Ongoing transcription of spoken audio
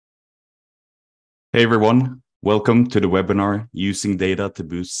Hey everyone, welcome to the webinar Using Data to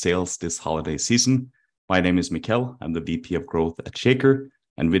Boost Sales this holiday season. My name is Mikkel, I'm the VP of Growth at Shakr,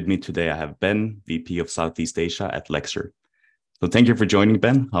 and with me today I have Ben, VP of Southeast Asia at Lexer. So thank you for joining,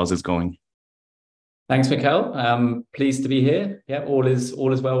 Ben. How's this going? Thanks, Mikkel. Pleased to be here. Yeah, all is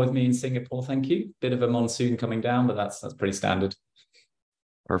well with me in Singapore. Thank you. Bit of a monsoon coming down, but that's pretty standard.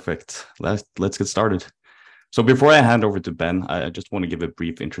 Perfect. Let's get started. So before I hand over to Ben, I just want to give a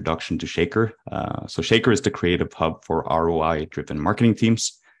brief introduction to Shakr. So Shakr is the creative hub for ROI-driven marketing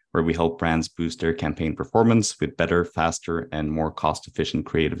teams, where we help brands boost their campaign performance with better, faster, and more cost-efficient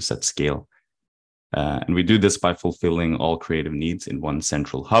creatives at scale. And we do this by fulfilling all creative needs in one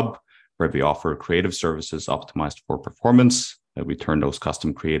central hub, where we offer creative services optimized for performance. We turn those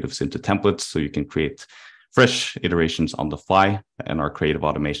custom creatives into templates so you can create fresh iterations on the fly, and our creative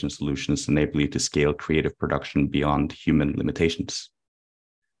automation solutions enable you to scale creative production beyond human limitations.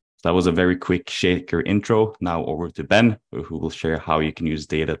 So that was a very quick Shakr intro. Now over to Ben, who will share how you can use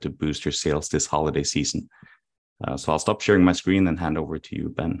data to boost your sales this holiday season. So I'll stop sharing my screen and hand over to you,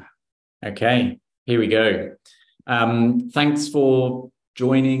 Ben. Okay, here we go. Thanks for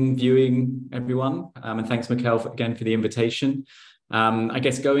joining, viewing, everyone. And thanks, Mikkel, again for the invitation. I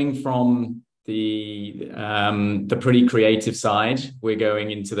guess going from the pretty creative side, we're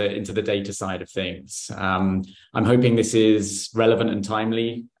going into the data side of things. I'm hoping this is relevant and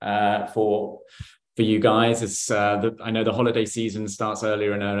timely for you guys. As I know the holiday season starts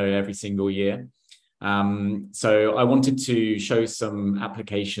earlier and earlier every single year. So I wanted to show some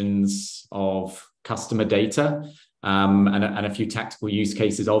applications of customer data and a few tactical use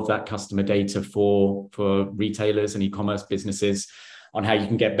cases of that customer data for retailers and e-commerce businesses, on how you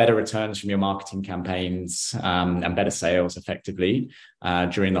can get better returns from your marketing campaigns and better sales effectively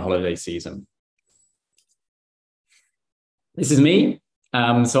during the holiday season. This is me.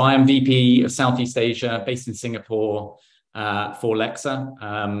 So I am VP of Southeast Asia, based in Singapore for Lexer.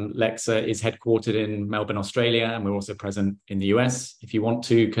 Lexer is headquartered in Melbourne, Australia, and we're also present in the US. If you want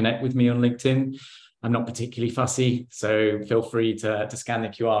to connect with me on LinkedIn, I'm not particularly fussy, so feel free to scan the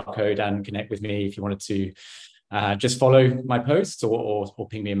QR code and connect with me if you wanted to. Just follow my posts or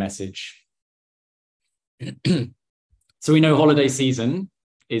ping me a message. So we know holiday season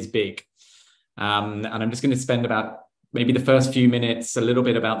is big. And I'm just going to spend about maybe the first few minutes a little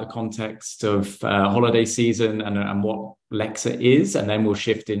bit about the context of holiday season and what Lexer is, and then we'll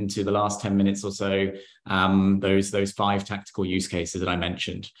shift into the last 10 minutes or so, those 5 tactical use cases that I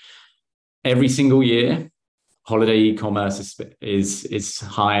mentioned. Every single year, holiday e-commerce is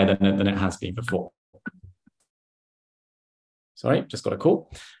higher than it has been before. Sorry, just got a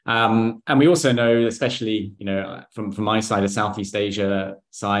call. And we also know, especially from my side, the Southeast Asia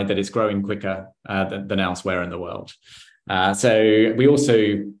side, that it's growing quicker than elsewhere in the world. So we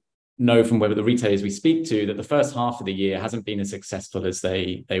also know from the retailers we speak to that the first half of the year hasn't been as successful as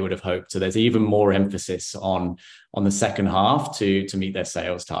they would have hoped. So there's even more emphasis on the second half to meet their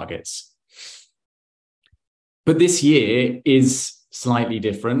sales targets. But this year is slightly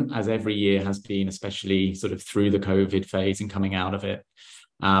different, as every year has been, especially sort of through the COVID phase and coming out of it.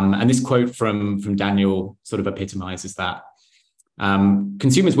 And this quote from Daniel sort of epitomizes that.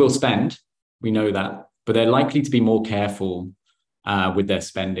 Consumers will spend, we know that, but they're likely to be more careful with their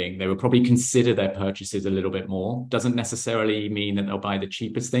spending. They will probably consider their purchases a little bit more. Doesn't necessarily mean that they'll buy the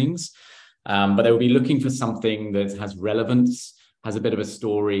cheapest things, but they will be looking for something that has relevance, has a bit of a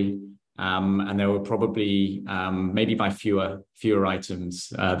story, and they will probably maybe buy fewer items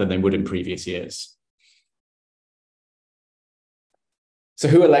than they would in previous years. So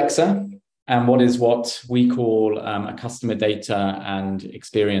who are Lexer, and what we call a customer data and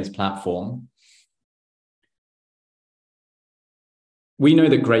experience platform? We know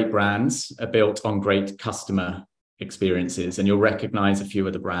that great brands are built on great customer experiences, and you'll recognize a few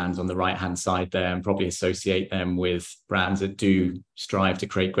of the brands on the right-hand side there and probably associate them with brands that do strive to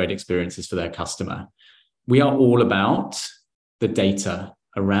create great experiences for their customer. We are all about the data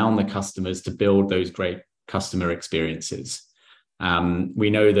around the customers to build those great customer experiences. We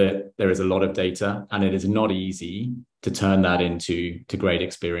know that there is a lot of data, and it is not easy to turn that into great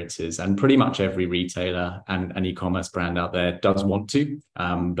experiences. And pretty much every retailer and e-commerce brand out there does want to,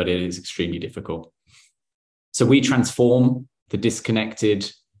 but it is extremely difficult. So we transform the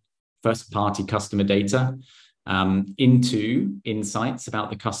disconnected first-party customer data into insights about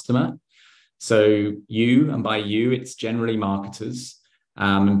the customer. So you, and by you, it's generally marketers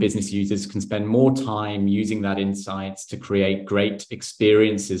and business users, can spend more time using that insights to create great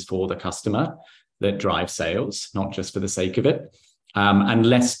experiences for the customer that drive sales, not just for the sake of it. and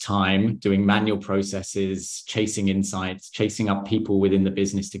less time doing manual processes, chasing insights, chasing up people within the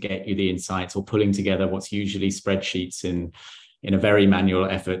business to get you the insights, or pulling together what's usually spreadsheets in a very manual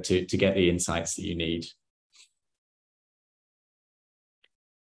effort to get the insights that you need.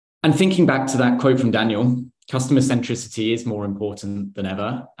 And thinking back to that quote from Daniel, customer centricity is more important than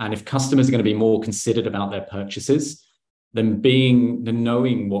ever. And if customers are going to be more considered about their purchases, then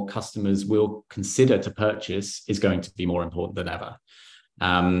knowing what customers will consider to purchase is going to be more important than ever.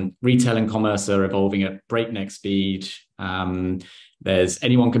 Retail and commerce are evolving at breakneck speed.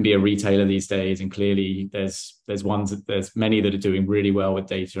 Anyone can be a retailer these days, and clearly there's many that are doing really well with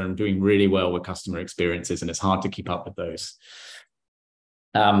data and doing really well with customer experiences, and it's hard to keep up with those.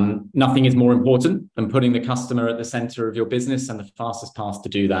 Nothing is more important than putting the customer at the center of your business, and the fastest path to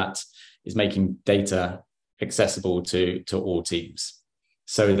do that is making data accessible to all teams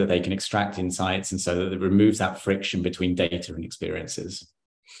so that they can extract insights, and so that it removes that friction between data and experiences.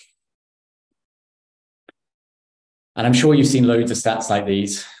 And I'm sure you've seen loads of stats like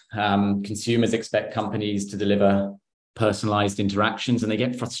these. Consumers expect companies to deliver personalized interactions, and they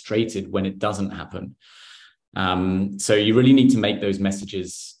get frustrated when it doesn't happen. So you really need to make those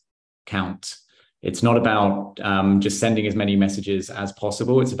messages count. It's not about just sending as many messages as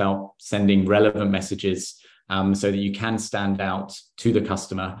possible. It's about sending relevant messages so that you can stand out to the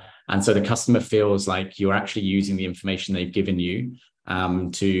customer. And so the customer feels like you're actually using the information they've given you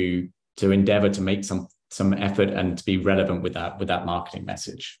to endeavor to make some effort and to be relevant with that marketing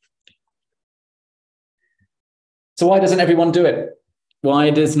message. So why doesn't everyone do it?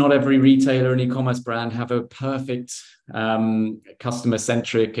 Why does not every retailer and e-commerce brand have a perfect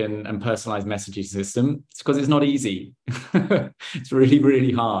customer-centric and personalized messaging system? It's because it's not easy. It's really,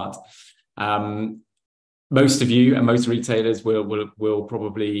 really hard. Most of you and most retailers will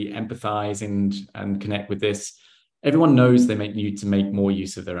probably empathize and connect with this. Everyone knows they need to make more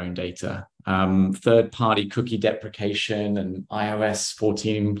use of their own data. Third-party cookie deprecation and iOS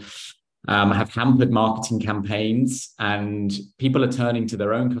 14 have hampered marketing campaigns, and people are turning to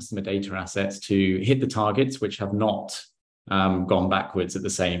their own customer data assets to hit the targets, which have not gone backwards at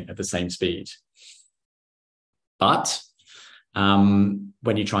the same speed. But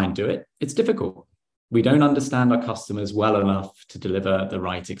when you try and do it, it's difficult. We don't understand our customers well enough to deliver the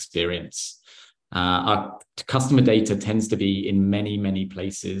right experience. Our customer data tends to be in many, many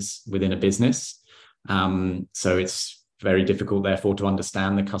places within a business. So it's very difficult, therefore, to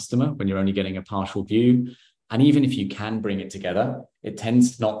understand the customer when you're only getting a partial view. And even if you can bring it together, it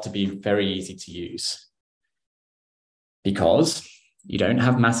tends not to be very easy to use because you don't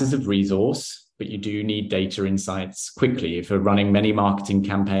have masses of resource, but you do need data insights quickly. If you're running many marketing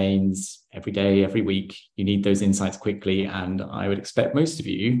campaigns every day, every week, you need those insights quickly. And I would expect most of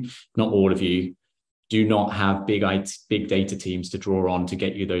you, not all of you, do not have big data teams to draw on to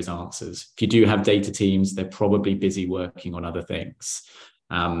get you those answers. If you do have data teams, they're probably busy working on other things.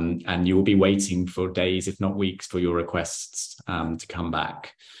 And you will be waiting for days, if not weeks, for your requests to come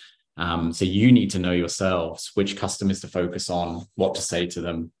back. So you need to know yourselves which customers to focus on, what to say to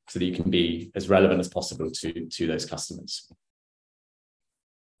them, so that you can be as relevant as possible to those customers.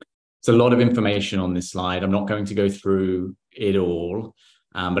 It's a lot of information on this slide. I'm not going to go through it all.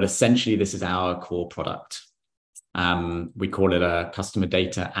 But essentially, this is our core product. We call it a customer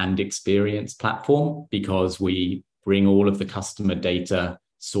data and experience platform because we bring all of the customer data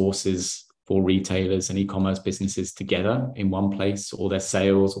sources for retailers and e-commerce businesses together in one place, all their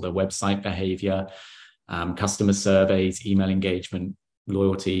sales, all their website behavior, customer surveys, email engagement,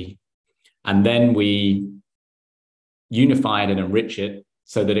 loyalty. And then we unify it and enrich it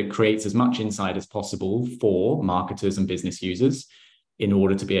so that it creates as much insight as possible for marketers and business users, in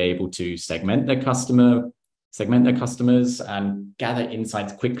order to be able to segment their customers and gather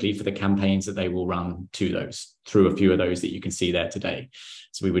insights quickly for the campaigns that they will run through a few of those that you can see there today.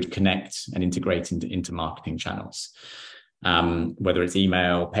 So we would connect and integrate into marketing channels, whether it's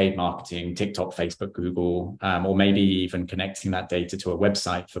email, paid marketing, TikTok, Facebook, Google, or maybe even connecting that data to a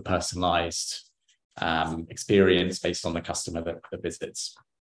website for personalized experience based on the customer that visits.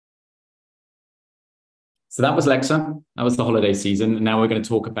 So that was Lexer. That was the holiday season. And now we're going to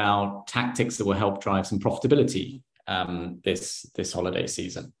talk about tactics that will help drive some profitability this holiday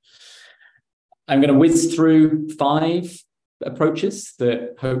season. I'm going to whiz through 5 approaches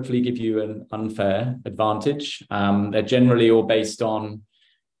that hopefully give you an unfair advantage. They're generally all based on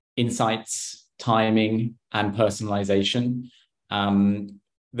insights, timing, and personalization.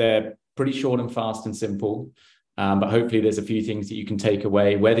 They're pretty short and fast and simple, but hopefully there's a few things that you can take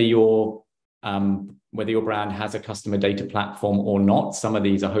away, whether your brand has a customer data platform or not. Some of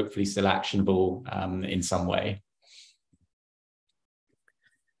these are hopefully still actionable in some way.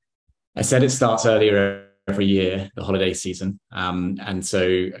 I said it starts earlier every year, the holiday season. And so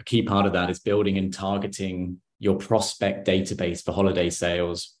a key part of that is building and targeting your prospect database for holiday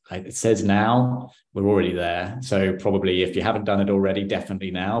sales. It says now, we're already there. So probably if you haven't done it already,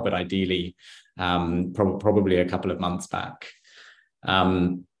 definitely now, but ideally, probably a couple of months back.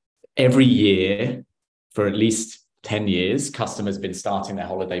 Every year for at least 10 years, customers have been starting their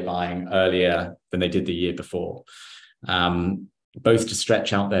holiday buying earlier than they did the year before, both to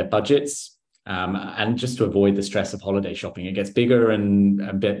stretch out their budgets and just to avoid the stress of holiday shopping. It gets bigger and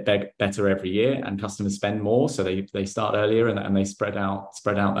a bit better every year, and customers spend more, so they start earlier and they spread out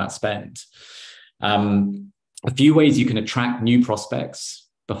that spend. A few ways you can attract new prospects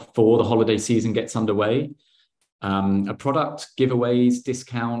before the holiday season gets underway. A product, giveaways,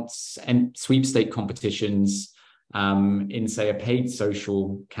 discounts, and sweepstake competitions in, say, a paid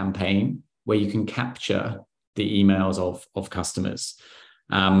social campaign where you can capture the emails of customers.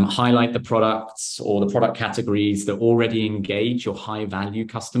 Highlight the products or the product categories that already engage your high value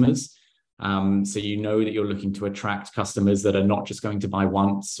customers. So you know that you're looking to attract customers that are not just going to buy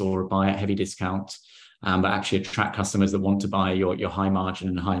once or buy at heavy discount, but actually attract customers that want to buy your high margin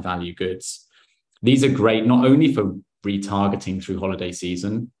and high value goods. These are great not only for retargeting through holiday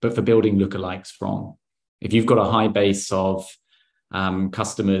season, but for building lookalikes from. If you've got a high base of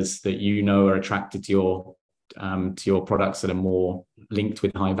customers that you know are attracted to your products that are more linked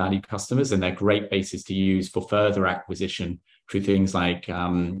with high value customers, and they're great bases to use for further acquisition through things like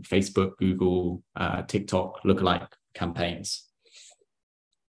Facebook, Google, TikTok lookalike campaigns.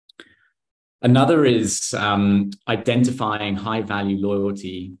 Another is identifying high value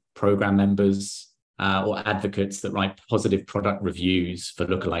loyalty program members or advocates that write positive product reviews for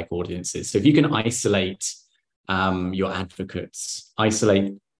lookalike audiences. So if you can isolate your advocates,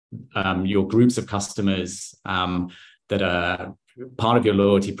 isolate your groups of customers that are part of your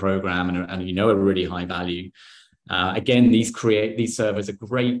loyalty program and you know are really high value. Again, these serve as a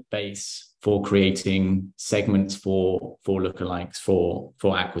great base for creating segments for lookalikes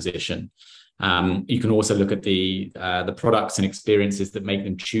for acquisition. You can also look at the products and experiences that make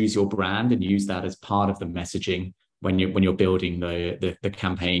them choose your brand and use that as part of the messaging when you're building the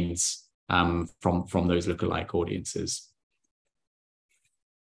campaigns from those lookalike audiences.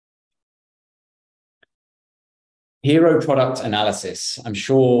 Hero product analysis. I'm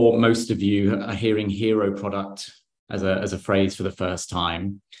sure most of you are hearing hero product as a phrase for the first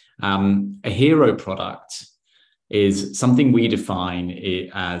time. A hero product is something we define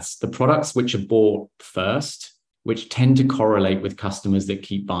as the products which are bought first, which tend to correlate with customers that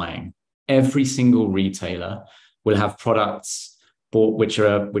keep buying. Every single retailer will have products bought which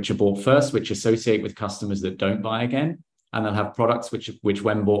are bought first, which associate with customers that don't buy again. And they'll have products which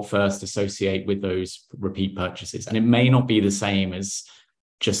when bought first associate with those repeat purchases. And it may not be the same as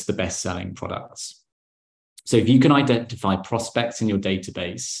just the best-selling products. So if you can identify prospects in your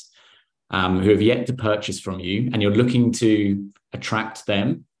database who have yet to purchase from you, and you're looking to attract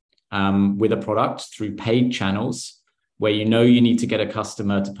them with a product through paid channels where you know you need to get a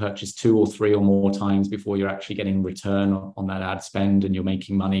customer to purchase 2 or 3 or more times before you're actually getting return on that ad spend and you're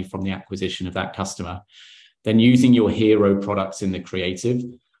making money from the acquisition of that customer, then using your hero products in the creative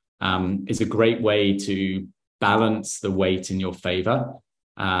is a great way to balance the weight in your favor,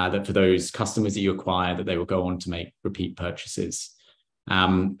 that for those customers that you acquire, that they will go on to make repeat purchases.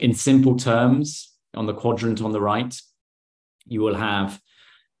 In simple terms, on the quadrant on the right, you will have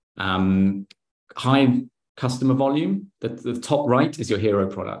high customer volume. The top right is your hero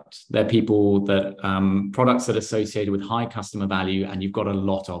product. They're people that products that are associated with high customer value, and you've got a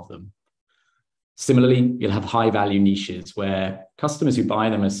lot of them. Similarly, you'll have high value niches where customers who buy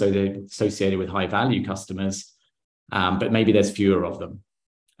them are associated with high value customers, but maybe there's fewer of them.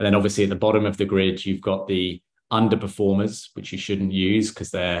 And then obviously at the bottom of the grid, you've got the underperformers, which you shouldn't use because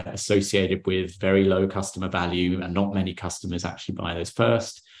they're associated with very low customer value and not many customers actually buy those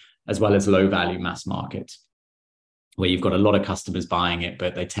first, as well as low value mass market, where you've got a lot of customers buying it,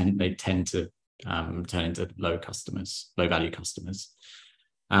 but they tend to turn into low value customers.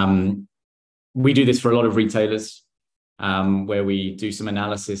 We do this for a lot of retailers, where we do some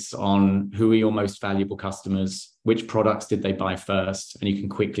analysis on who are your most valuable customers, which products did they buy first, and you can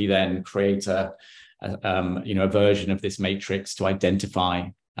quickly then create a version of this matrix to identify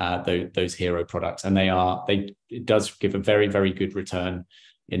those hero products, and it does give a very, very good return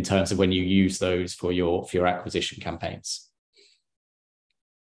in terms of when you use those for your acquisition campaigns.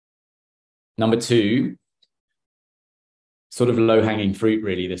 Number 2. Sort of low-hanging fruit,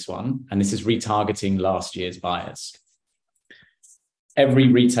 really, this one. And this is retargeting last year's buyers. Every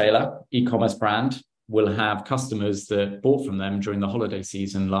retailer, e-commerce brand will have customers that bought from them during the holiday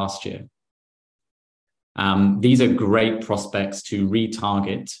season last year. These are great prospects to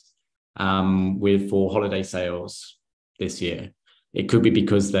retarget for holiday sales this year. It could be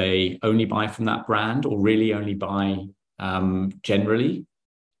because they only buy from that brand, or really only buy generally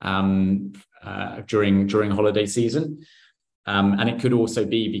during holiday season. And it could also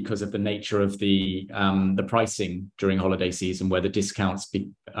be because of the nature of the pricing during holiday season, where the discounts put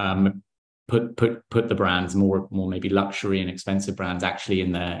the brands more maybe luxury and expensive brands actually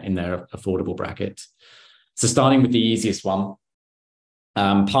in their affordable bracket. So starting with the easiest one,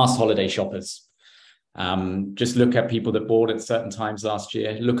 past holiday shoppers. Just look at people that bought at certain times last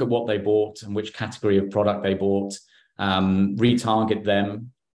year, look at what they bought and which category of product they bought, retarget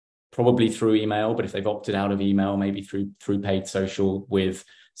them, probably through email, but if they've opted out of email, maybe through paid social, with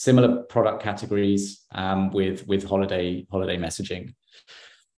similar product categories, with holiday messaging.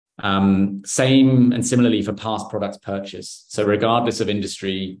 Same and similarly for past products purchased. So regardless of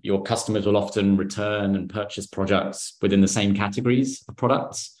industry, your customers will often return and purchase products within the same categories of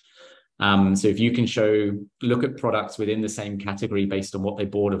products. So if you can look at products within the same category based on what they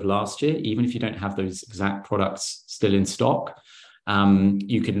bought of last year, even if you don't have those exact products still in stock,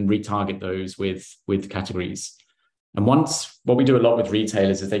 you can retarget those with categories. And what we do a lot with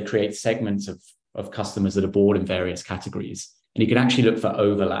retailers is they create segments of customers that are bought in various categories. And you can actually look for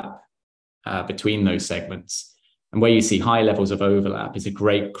overlap between those segments. And where you see high levels of overlap is a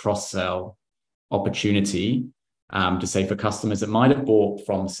great cross-sell opportunity to say for customers that might have bought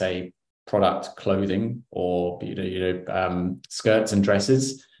from, say, product clothing or skirts and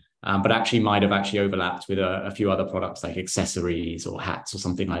dresses, but actually might have overlapped with a few other products like accessories or hats or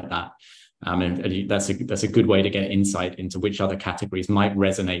something like that. And that's a good way to get insight into which other categories might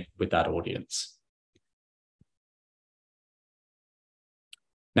resonate with that audience.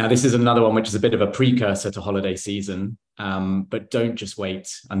 Now, this is another one which is a bit of a precursor to holiday season, but don't just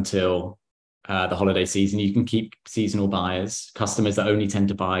wait until the holiday season. You can keep seasonal buyers, customers that only tend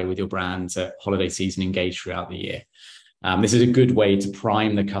to buy with your brands at holiday season, engaged throughout the year. This is a good way to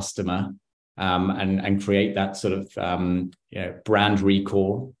prime the customer and create that sort of brand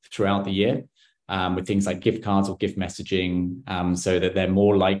recall throughout the year with things like gift cards or gift messaging, so that they're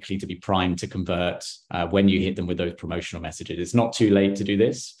more likely to be primed to convert when you hit them with those promotional messages. It's not too late to do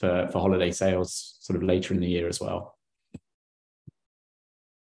this for holiday sales sort of later in the year as well.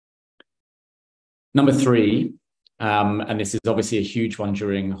 Number 3, and this is obviously a huge one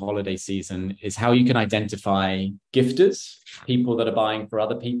during holiday season, is how you can identify gifters, people that are buying for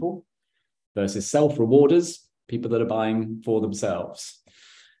other people, versus self-rewarders, people that are buying for themselves.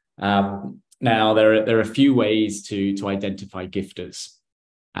 Now, there are a few ways to identify gifters.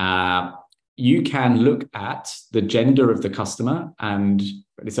 You can look at the gender of the customer, and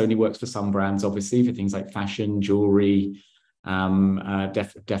this only works for some brands, obviously, for things like fashion, jewelry,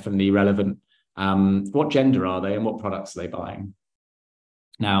 definitely relevant. What gender are they and what products are they buying?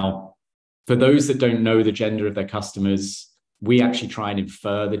 Now, for those that don't know the gender of their customers, we actually try and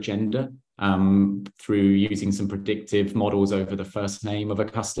infer the gender through using some predictive models over the first name of a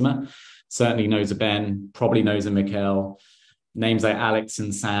customer. Certainly knows a Ben, probably knows a Mikkel. Names like Alex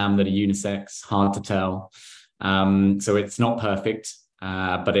and Sam that are unisex, hard to tell. So it's not perfect,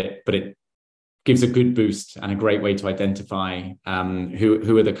 but it gives a good boost and a great way to identify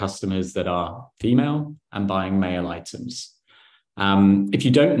who are the customers that are female and buying male items. If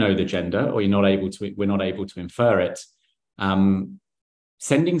you don't know the gender, or we're not able to infer it,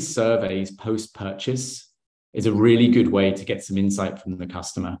 sending surveys post-purchase is a really good way to get some insight from the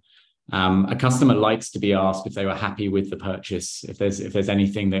customer. A customer likes to be asked if they were happy with the purchase, if there's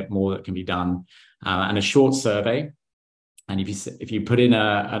anything more that can be done, and a short survey. And if you put in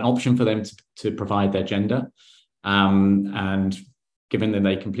an option for them to provide their gender, and given that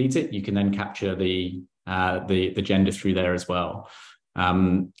they complete it, you can then capture the gender through there as well.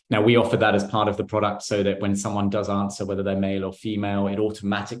 Now, we offer that as part of the product so that when someone does answer, whether they're male or female, it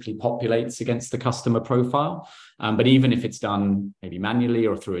automatically populates against the customer profile. But even if it's done maybe manually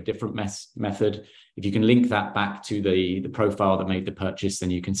or through a different method, if you can link that back to the profile that made the purchase,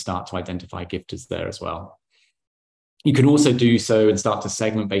 then you can start to identify gifters there as well. You can also do so and start to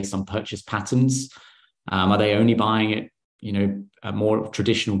segment based on purchase patterns. Are they only buying it, at more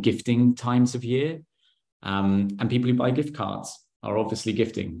traditional gifting times of year? And people who buy gift cards are obviously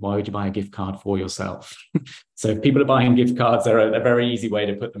gifting. Why would you buy a gift card for yourself? So if people are buying gift cards, they're a very easy way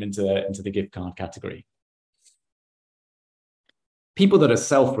to put them into the gift card category. People that are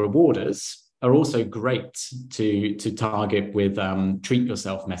self-rewarders are also great to target with treat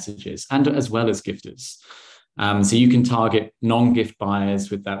yourself messages, and as well as gifters. So you can target non-gift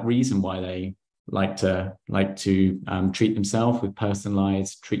buyers with that reason why they treat themselves with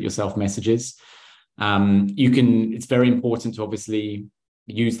personalized treat yourself messages. It's very important to obviously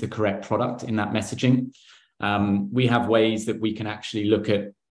use the correct product in that messaging. We have ways that we can actually look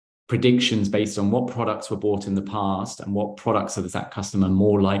at predictions based on what products were bought in the past and what products is that customer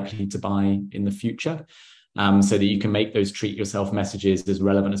more likely to buy in the future, so that you can make those treat yourself messages as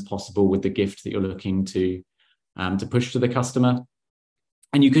relevant as possible with the gift that you're looking to push to the customer.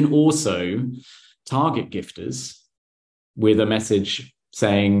 And you can also target gifters with a message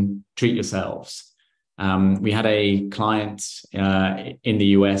saying treat yourselves. We had a client in the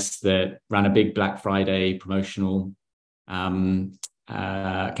US that ran a big Black Friday promotional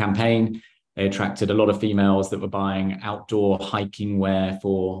campaign. They attracted a lot of females that were buying outdoor hiking wear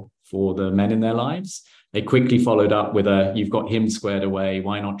for the men in their lives. They quickly followed up with you've got him squared away,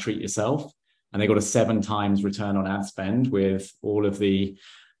 why not treat yourself? And they got a 7 times return on ad spend, with all of the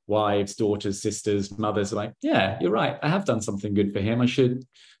wives, daughters, sisters, mothers are like, yeah, you're right, I have done something good for him, I should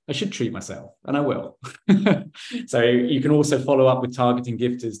treat myself, and I will. So you can also follow up with targeting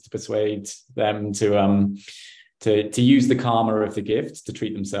gifters to persuade them to use the karma of the gift to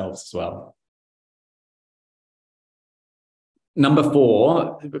treat themselves as well. Number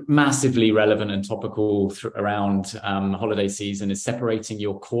 4, massively relevant and topical around holiday season, is separating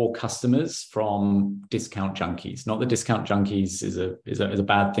your core customers from discount junkies. Not that discount junkies is a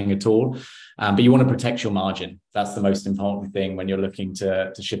bad thing at all, but you want to protect your margin. That's the most important thing when you're looking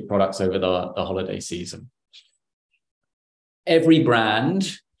to ship products over the holiday season. Every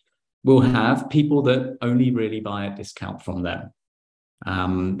brand will have people that only really buy at discount from them.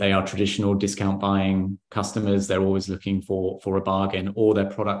 They are traditional discount buying customers. They're always looking for a bargain, or their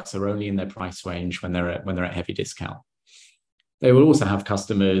products are only in their price range when they're at heavy discount. They will also have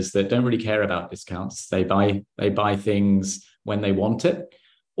customers that don't really care about discounts. They buy things when they want it,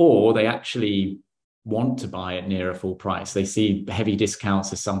 or they actually want to buy it near a full price. They see heavy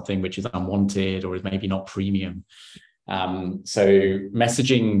discounts as something which is unwanted or is maybe not premium. So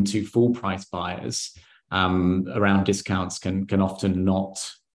messaging to full price buyers around discounts can often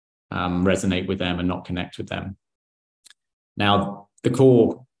not resonate with them and not connect with them. Now, the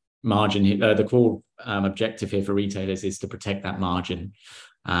core margin, the core objective here for retailers is to protect that margin.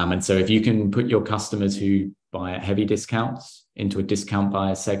 And so if you can put your customers who buy at heavy discounts into a discount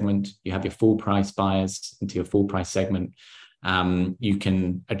buyer segment, you have your full price buyers into your full price segment, you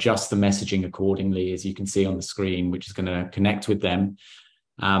can adjust the messaging accordingly, as you can see on the screen, which is going to connect with them.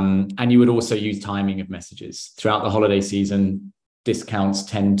 And you would also use timing of messages. Throughout the holiday season, discounts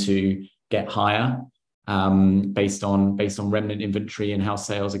tend to get higher based on remnant inventory and how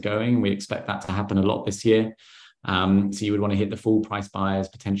sales are going. We expect that to happen a lot this year. So you would want to hit the full price buyers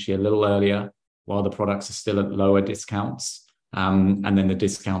potentially a little earlier while the products are still at lower discounts, and then the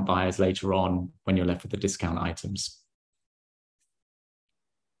discount buyers later on when you're left with the discount items.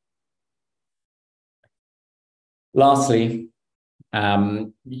 Lastly,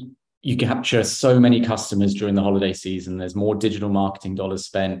 you capture so many customers during the holiday season. There's more digital marketing dollars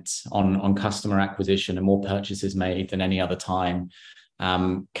spent on customer acquisition and more purchases made than any other time.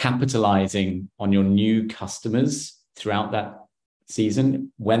 Capitalizing on your new customers throughout that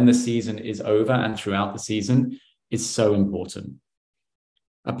season, when the season is over and throughout the season, is so important.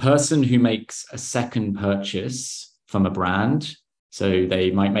 A person who makes a second purchase from a brand, so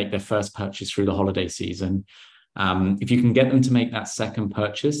they might make their first purchase through the holiday season, if you can get them to make that second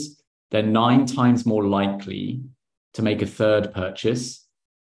purchase, they're 9 times more likely to make a third purchase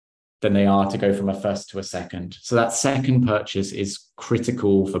than they are to go from a first to a second. So that second purchase is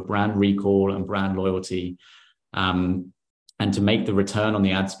critical for brand recall and brand loyalty. And to make the return on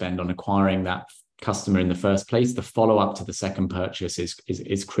the ad spend on acquiring that customer in the first place, the follow-up to the second purchase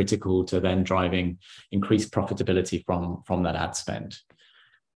is critical to then driving increased profitability from that ad spend.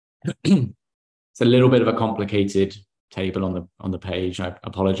 It's a little bit of a complicated table on the page. I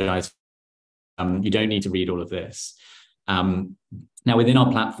apologize. You don't need to read all of this. Now, within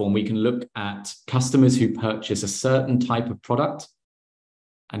our platform, we can look at customers who purchase a certain type of product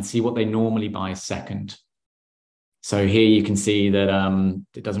and see what they normally buy second. So here you can see that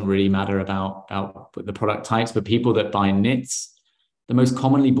it doesn't really matter about the product types, but people that buy knits, the most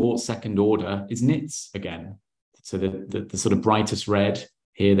commonly bought second order is knits again. So the sort of brightest red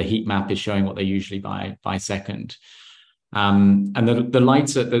here, the heat map is showing what they usually buy second. And the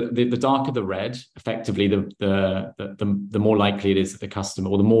lighter, the darker the red, effectively, the more likely it is that the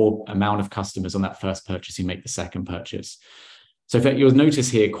customer, or the more amount of customers on that first purchase who make the second purchase. So you'll notice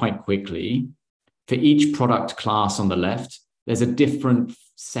here quite quickly, for each product class on the left, there's a different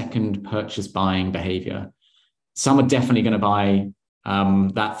second purchase buying behavior. Some are definitely going to buy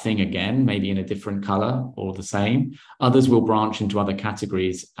that thing again, maybe in a different color or the same. Others will branch into other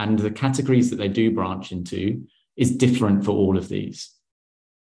categories, and the categories that they do branch into is different for all of these.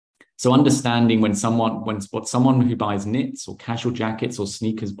 So understanding when what someone who buys knits or casual jackets or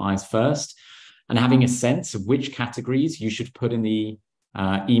sneakers buys first, and having a sense of which categories you should put in the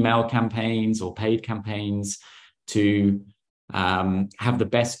email campaigns or paid campaigns to have the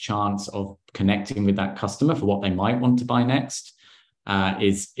best chance of connecting with that customer for what they might want to buy next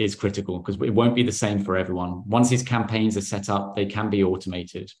is critical, because it won't be the same for everyone. Once these campaigns are set up, they can be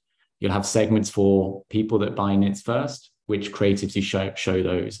automated. You'll have segments for people that buy knits first, which creatives you show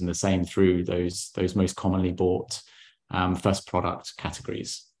those, and the same through those most commonly bought first product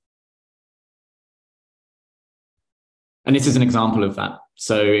categories. And this is an example of that.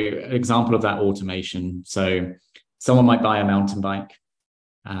 So an example of that automation. So someone might buy a mountain bike,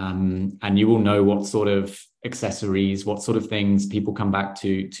 and you will know what sort of accessories, what sort of things people come back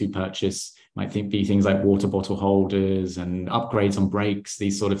to purchase. Might be things like water bottle holders and upgrades on brakes,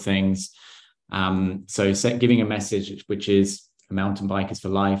 these sort of things. So giving a message which is a mountain bike is for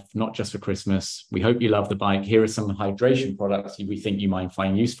life, not just for Christmas. We hope you love the bike. Here are some hydration products we think you might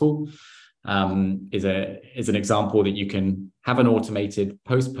find useful. Is an example that you can have an automated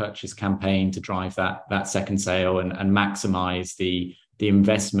post-purchase campaign to drive that second sale and maximize the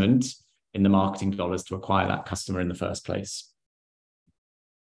investment in the marketing dollars to acquire that customer in the first place.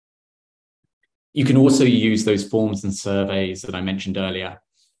 You can also use those forms and surveys that I mentioned earlier.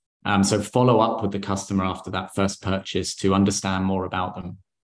 So follow up with the customer after that first purchase to understand more about them.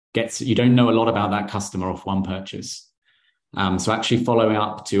 You don't know a lot about that customer off one purchase. So actually following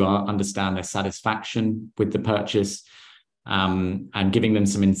up to understand their satisfaction with the purchase, and giving them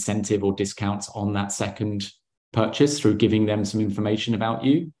some incentive or discounts on that second purchase through giving them some information about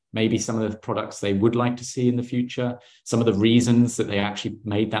you, maybe some of the products they would like to see in the future, some of the reasons that they actually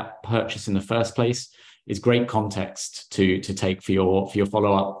made that purchase in the first place, is great context to take for your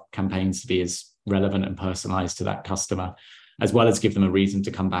follow-up campaigns to be as relevant and personalized to that customer, as well as give them a reason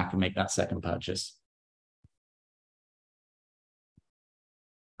to come back and make that second purchase.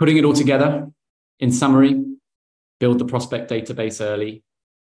 Putting it all together, in summary, build the prospect database early,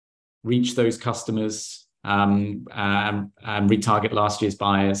 reach those customers, and retarget last year's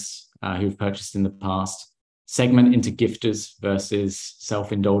buyers who've purchased in the past, segment into gifters versus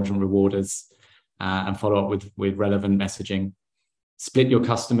self-indulgent rewarders, and follow up with relevant messaging. Split your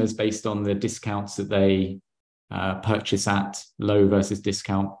customers based on the discounts that they purchase at, low versus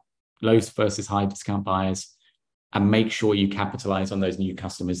high discount buyers, and make sure you capitalize on those new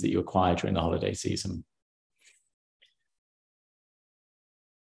customers that you acquire during the holiday season.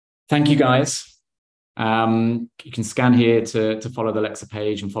 Thank you, guys. You can scan here to follow the Lexer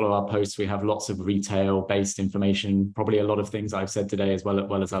page and follow our posts. We have lots of retail-based information, probably a lot of things I've said today as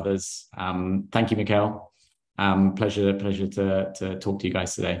well as others. Thank you, Mikhail. Pleasure to talk to you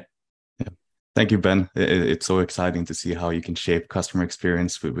guys today. Yeah. Thank you, Ben. It's so exciting to see how you can shape customer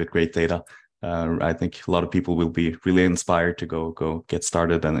experience with great data. I think a lot of people will be really inspired to go get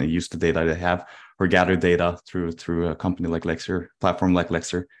started and use the data they have, or gather data through a company like Lexer, platform like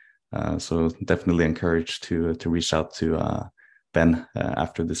Lexer. So definitely encouraged to reach out to Ben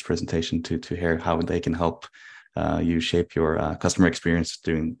after this presentation to hear how they can help you shape your customer experience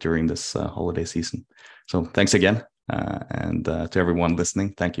during this holiday season. So thanks again, and to everyone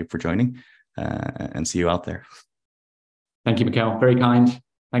listening, thank you for joining, and see you out there. Thank you, Mikhail. Very kind.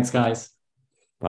 Thanks, guys.